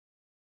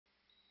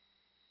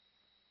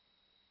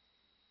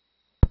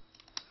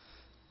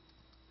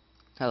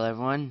Hello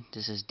everyone,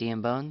 this is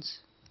DM Bones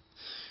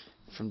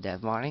from Dev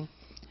Modding,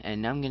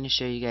 and I'm going to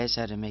show you guys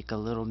how to make a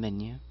little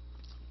menu.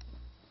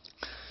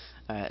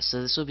 Alright,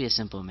 so this will be a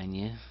simple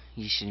menu.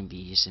 You shouldn't be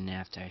using it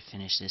after I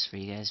finish this for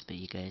you guys, but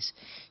you guys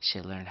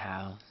should learn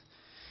how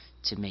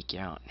to make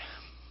your own.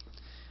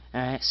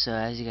 Alright, so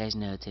as you guys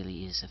know,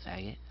 Tilly is a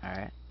faggot.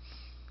 Alright,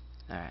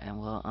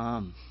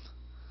 and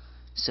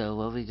so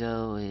what we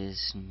go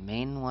is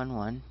main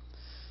 1.1.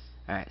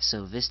 Alright,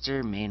 so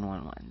Vista main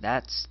 1.1.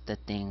 That's the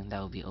thing that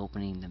will be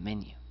opening the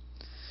menu.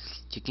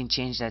 You can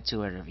change that to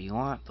whatever you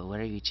want, but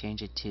whatever you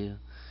change it to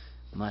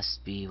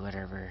must be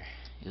whatever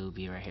it will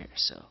be right here.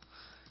 So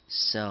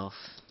self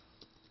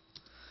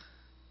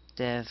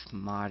dev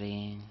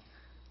modding.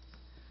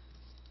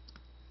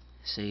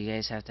 So you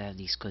guys have to have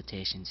these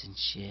quotations and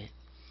shit,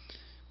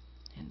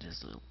 and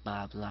this little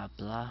blah blah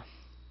blah.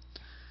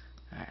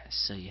 Alright,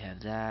 so you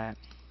have that.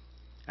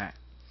 Alright,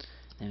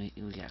 then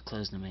we gotta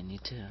close the menu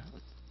too.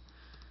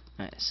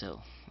 Alright, so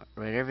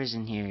whatever's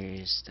in here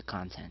is the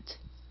content.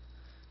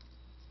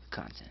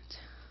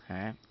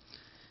 Alright,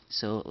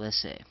 so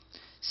let's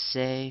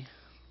say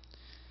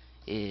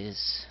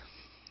is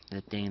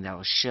the thing that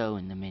will show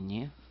in the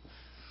menu.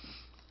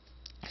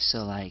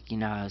 So like, you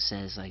know how it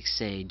says like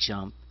say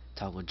jump,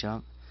 toggle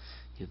jump,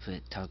 you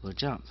put toggle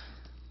jump.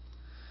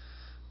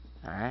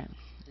 Alright,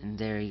 and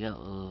there you go, it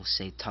will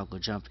say toggle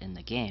jump in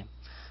the game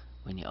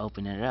when you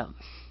open it up.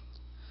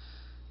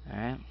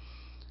 Alright,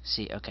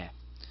 see, okay,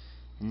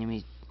 and let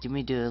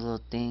me do a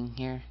little thing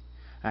here.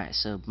 Alright,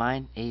 so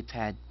bind A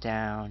pad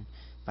down,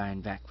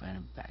 bind back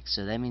button back.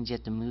 So that means you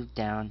have to move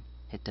down,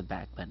 hit the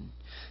back button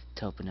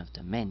to open up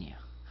the menu,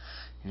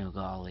 and it'll go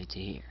all the way to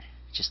here.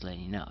 Just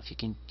letting you know.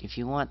 If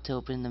you want to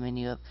open the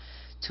menu up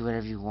to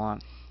whatever you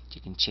want,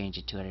 you can change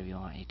it to whatever you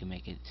want. You can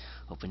make it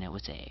open it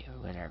with A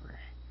or whatever.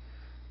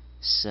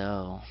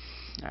 So,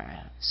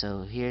 alright.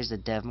 So here's the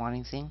dev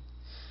modding thing.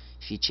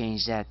 If you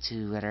change that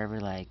to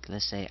whatever, like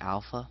let's say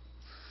alpha,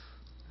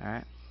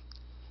 alright.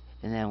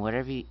 And then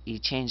whatever you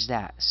change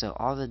that, so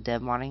all the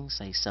dev moddings,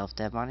 like self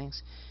dev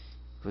moddings,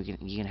 you're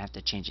gonna have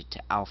to change it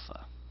to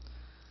alpha.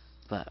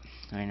 But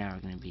right now we're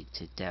gonna be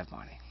to dev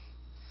modding.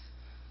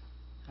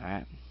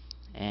 Alright,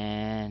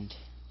 and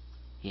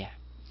yeah.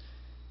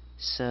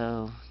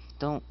 So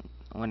don't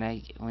when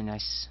you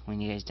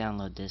guys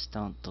download this,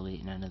 don't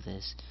delete none of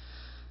this.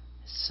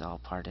 It's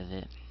all part of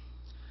it.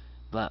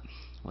 But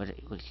what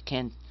you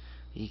can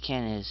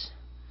is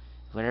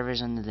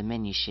whatever's under the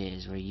menu shit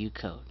is where you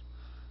code.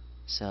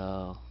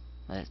 So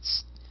alright,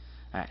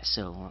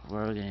 so what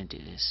we're gonna do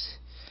is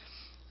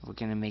we're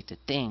gonna make the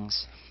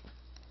things,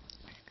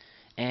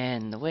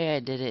 and the way I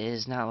did it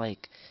is not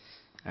like,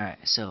 alright,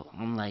 so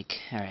I'm like,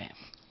 alright,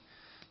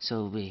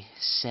 so we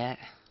set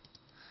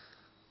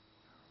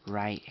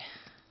right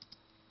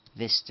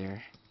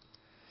Vista.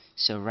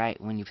 So right,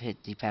 when you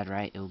hit D-pad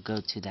right, it will go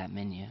to that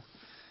menu.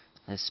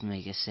 Let's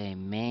make it say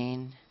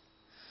main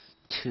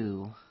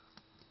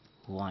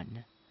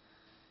 2.1.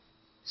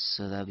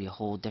 So that'll be a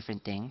whole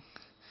different thing.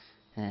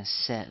 And then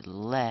set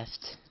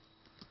left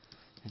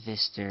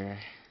Vista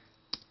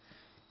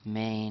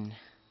main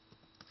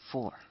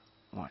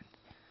 4.1.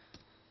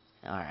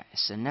 Alright,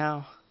 so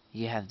now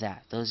you have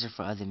that. Those are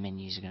for other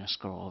menus you're going to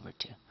scroll over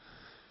to.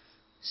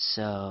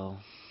 So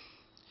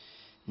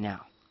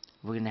now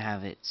we're going to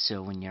have it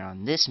so when you're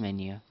on this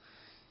menu,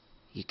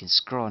 you can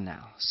scroll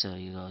now. So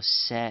you go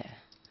set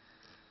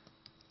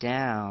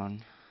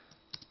down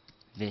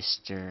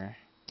Vista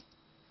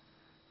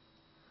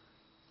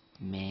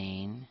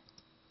main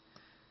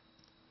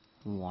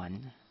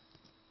 1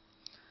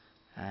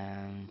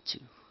 and 2.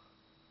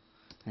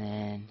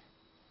 Then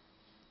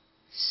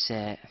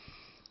set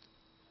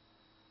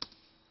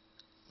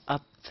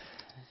up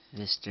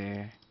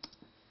Vista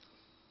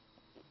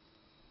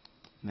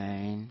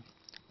main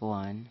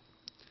 1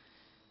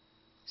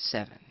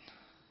 7.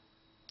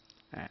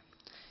 Alright,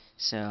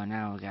 so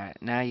now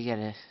you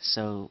gotta,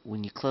 so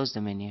when you close the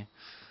menu,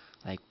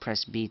 like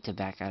press B to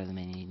back out of the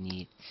menu, you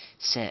need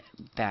set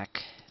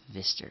back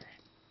Vista.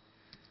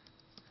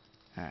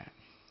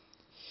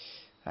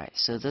 Alright,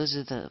 so those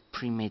are the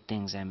pre-made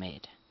things I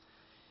made.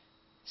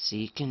 So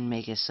you can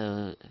make it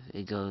so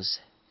it goes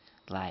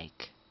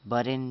like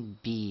button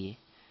B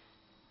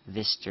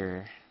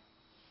Vista,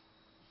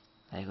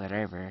 like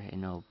whatever,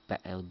 and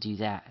it'll do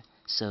that.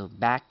 So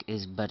back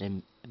is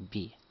button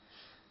B.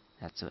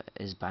 That's what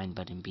is bind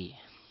button B.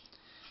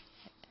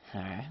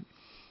 Alright.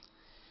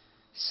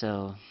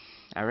 So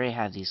I already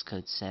have these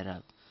codes set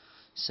up.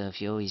 So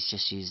if you always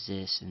just use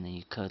this and then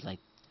you code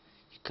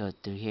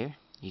through here,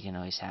 you can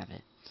always have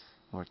it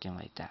working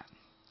like that.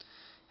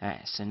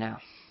 Alright, so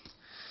now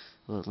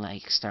we'll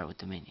like start with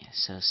the menu.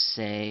 So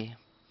say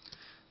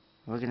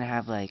we're gonna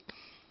have like,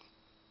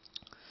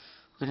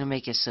 we're gonna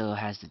make it so it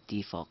has the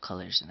default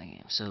colors in the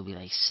game. So it'll be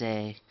like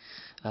say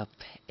up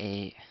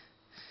 8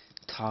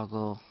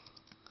 toggle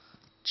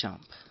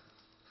jump.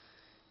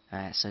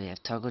 Alright, so you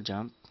have toggle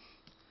jump,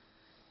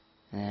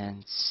 and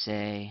then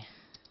say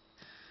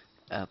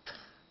up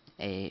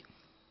 8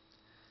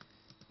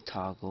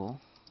 toggle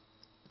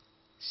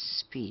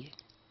speed.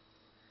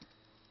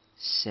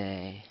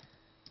 say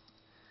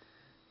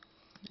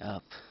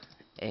up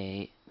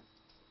a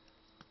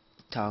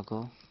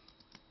toggle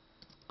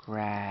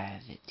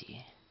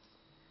gravity.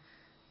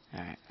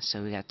 Alright,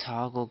 so we got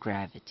toggle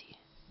gravity.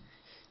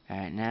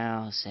 Alright,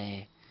 now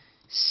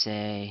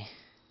say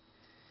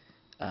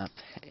up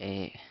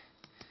a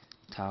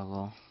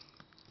toggle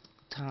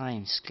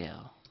time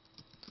scale.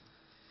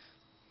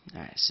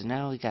 Alright, so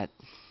now we got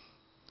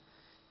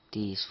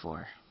these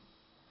four.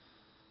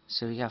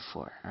 So we got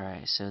four.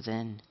 Alright, so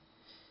then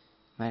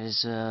might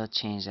as well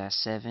change that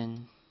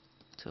 7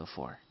 to a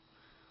 4.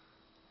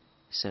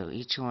 So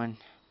each one,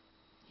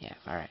 yeah,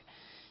 alright.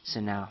 So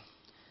now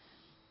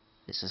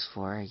this is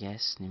 4, I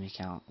guess. Let me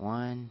count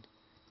 1,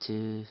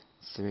 2,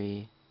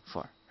 3,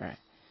 4. Alright.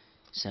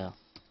 So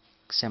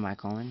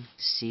semicolon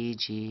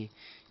CG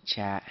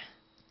chat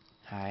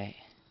height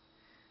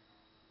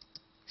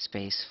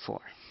space 4.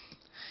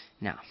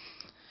 Now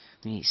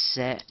we need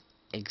set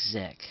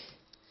exec.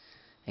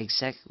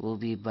 Exec will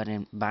be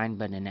bind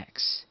button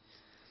X.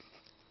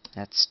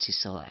 That's to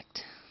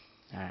select.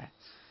 Alright.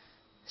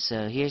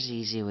 So here's the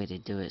easy way to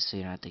do it so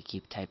you don't have to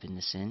keep typing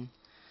this in.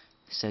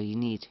 So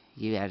you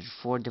added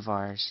 4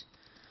 divars.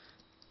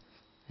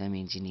 That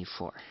means you need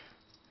 4.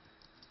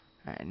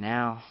 Alright,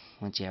 now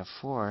once you have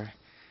 4,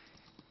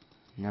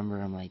 number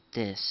them like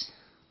this.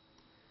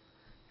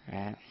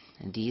 Alright,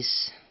 and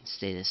these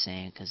stay the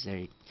same because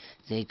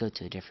they go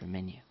to a different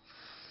menu.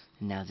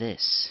 And now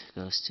this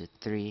goes to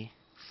 3,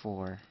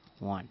 4,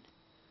 1.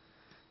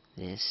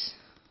 This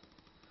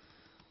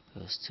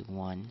goes to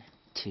 1,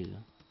 2,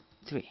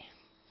 3.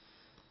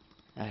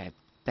 Okay,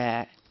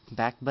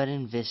 back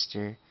button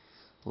Vister.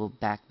 We'll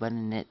back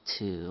button it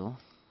to.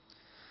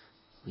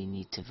 We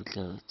need to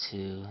go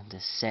to the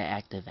set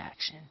active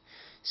action.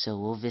 So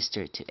we'll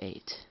Vister it to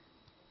 8.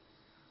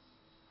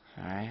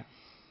 Alright.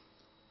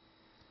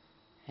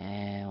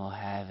 And we'll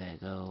have it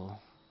go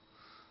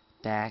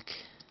back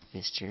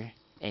Vister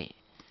 8.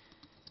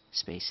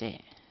 Space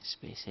 8.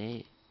 Space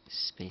 8.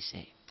 Space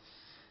 8.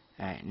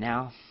 Alright,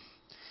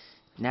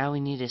 now we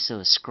need it so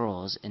it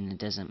scrolls and it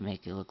doesn't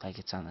make it look like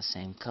it's on the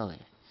same color.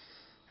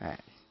 Alright.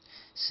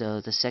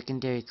 So the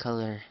secondary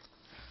color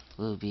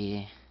will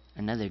be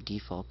another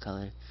default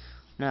color.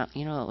 No,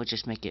 you know what,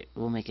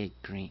 we'll make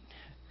it green.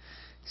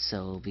 So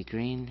it'll be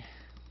green,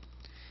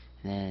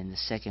 and then the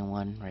second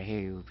one right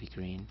here will be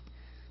green,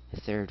 the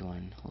third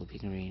one will be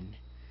green,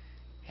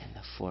 and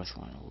the fourth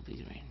one will be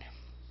green.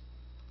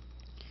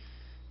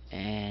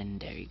 And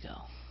there you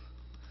go.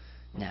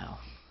 Now,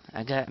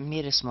 I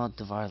made a small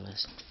divar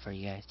list for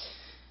you guys.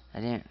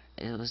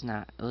 It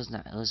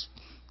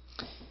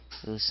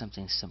was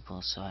something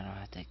simple, so I don't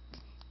have to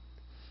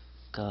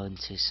go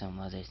into some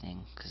other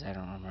thing because I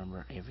don't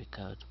remember every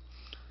code.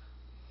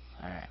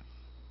 Alright.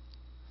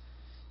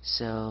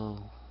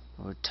 So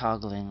we're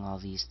toggling all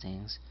these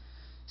things.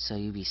 So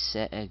you'll be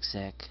set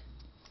exec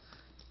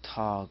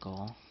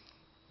toggle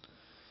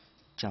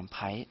jump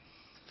height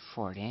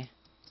 40.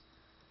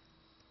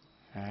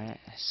 Alright,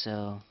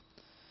 so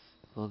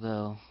we'll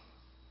go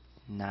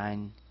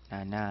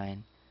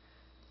 999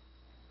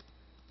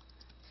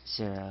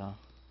 0,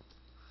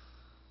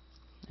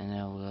 and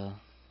then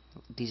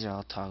these are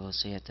all toggles,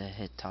 so you have to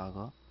hit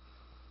toggle.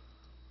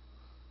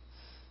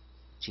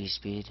 G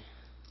speed,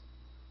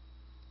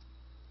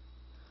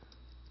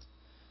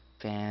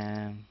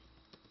 bam,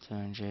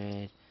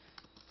 200,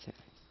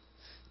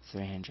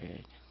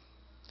 300.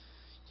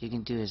 You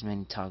can do as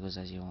many toggles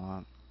as you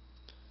want,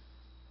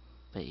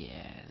 but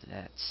yeah,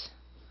 that's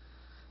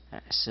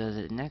alright. So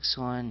the next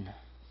one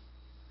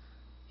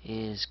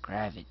is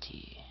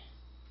gravity.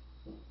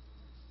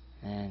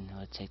 Then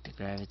we'll take the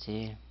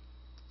gravity,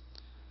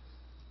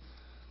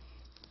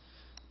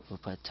 we'll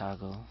put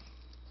toggle,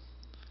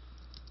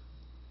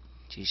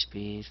 G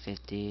speed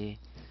 50,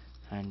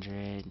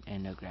 100,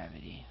 and no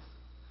gravity.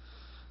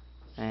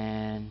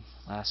 And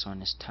last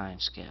one is time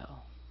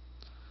scale.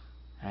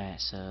 Alright,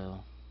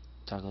 so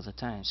toggle the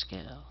time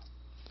scale.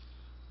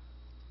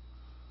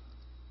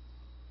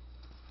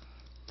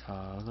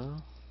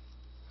 Toggle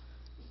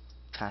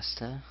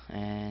pasta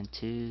and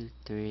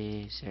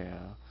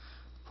 230.5.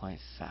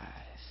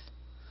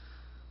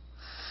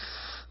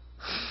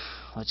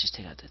 We'll just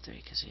take out the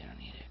 3 because we don't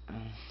need it.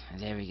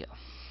 There we go.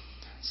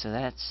 So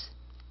that's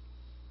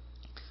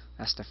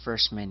the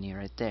first menu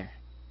right there.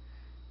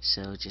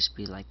 So it'll just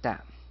be like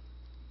that.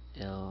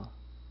 It'll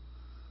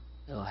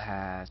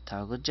have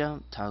toggle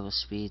jump, toggle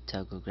speed,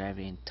 toggle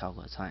gravity, and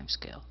toggle time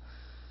scale.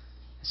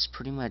 It's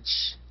pretty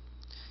much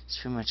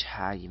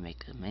how you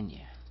make a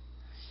menu.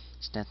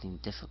 It's nothing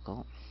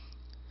difficult.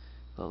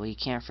 But what you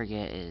can't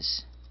forget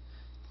is,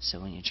 so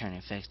when you're trying to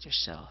infect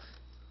yourself,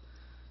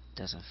 it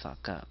doesn't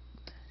fuck up.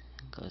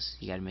 Because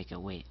you gotta make it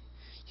wait.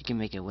 You can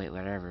make it wait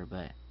whatever,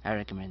 but I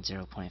recommend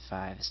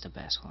 0.5 is the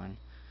best one.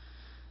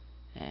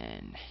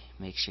 And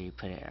make sure you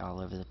put it all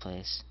over the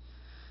place.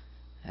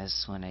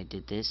 As when I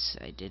did this,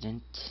 I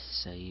didn't,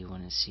 so you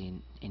wouldn't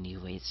see any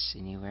weights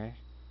anywhere.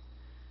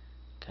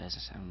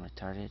 Because I'm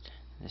retarded.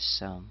 There's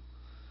some.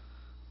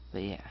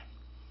 But yeah.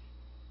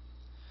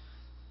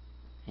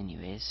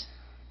 Anyways.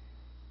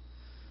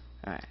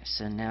 Alright,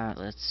 so now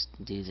let's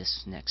do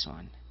this next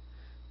one.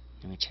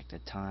 Let me check the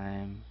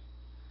time.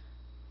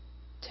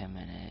 10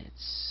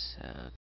 minutes.